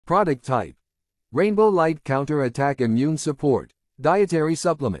Product type: Rainbow Light Counter-Attack Immune Support Dietary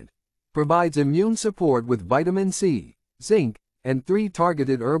Supplement. Provides immune support with vitamin C, zinc, and 3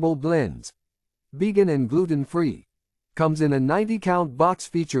 targeted herbal blends. Vegan and gluten-free. Comes in a 90-count box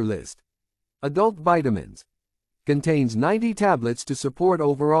feature list. Adult vitamins. Contains 90 tablets to support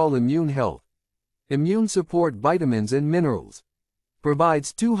overall immune health. Immune support vitamins and minerals.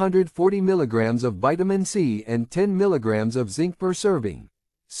 Provides 240 milligrams of vitamin C and 10 milligrams of zinc per serving.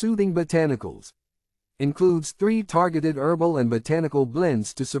 Soothing botanicals. Includes 3 targeted herbal and botanical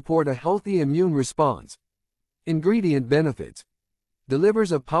blends to support a healthy immune response. Ingredient benefits.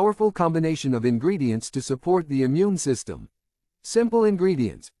 Delivers a powerful combination of ingredients to support the immune system. Simple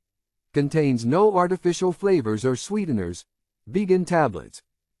ingredients. Contains no artificial flavors or sweeteners. Vegan tablets.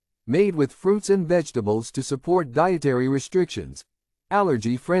 Made with fruits and vegetables to support dietary restrictions.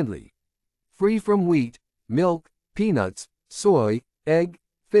 Allergy friendly. Free from wheat, milk, peanuts, soy, egg,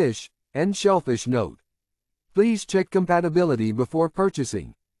 fish, and shellfish. Note: please check compatibility before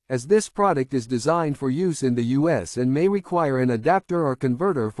purchasing, as this product is designed for use in the US and may require an adapter or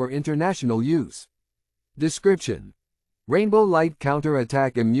converter for international use. Description: Rainbow Light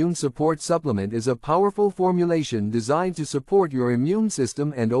Counter-Attack Immune Support Supplement is a powerful formulation designed to support your immune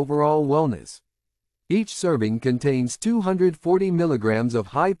system and overall wellness. Each serving contains 240 milligrams of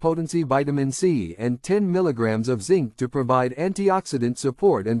high-potency vitamin C and 10 milligrams of zinc to provide antioxidant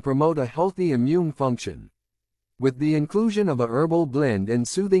support and promote a healthy immune function. With the inclusion of a herbal blend and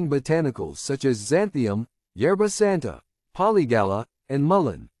soothing botanicals such as xanthium, yerba santa, polygala, and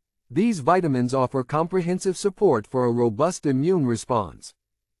mullein, these vitamins offer comprehensive support for a robust immune response.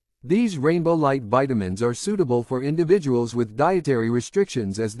 These Rainbow Light vitamins are suitable for individuals with dietary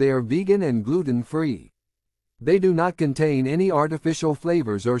restrictions as they are vegan and gluten-free. They do not contain any artificial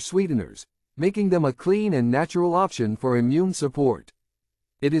flavors or sweeteners, making them a clean and natural option for immune support.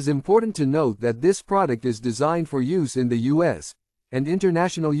 It is important to note that this product is designed for use in the US, and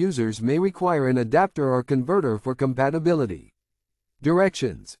international users may require an adapter or converter for compatibility.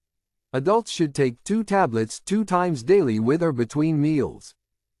 Directions: adults should take 2 tablets 2 times daily with or between meals.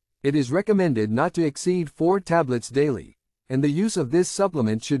 It is recommended not to exceed 4 tablets daily, and the use of this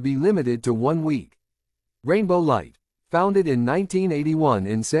supplement should be limited to 1 week. Rainbow Light, founded in 1981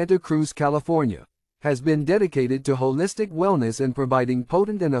 in Santa Cruz, California, has been dedicated to holistic wellness and providing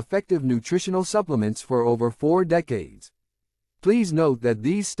potent and effective nutritional supplements for over 4 decades. Please note that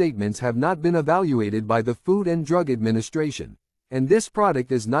these statements have not been evaluated by the Food and Drug Administration, and this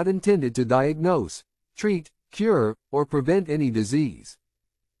product is not intended to diagnose, treat, cure, or prevent any disease.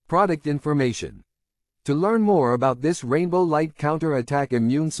 Product information. To learn more about this Rainbow Light Counter-Attack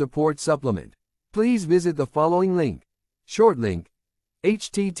Immune Support Supplement, please visit the following link. Short link: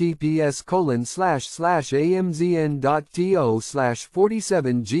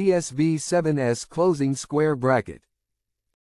 https://amzn.to/47gsv7s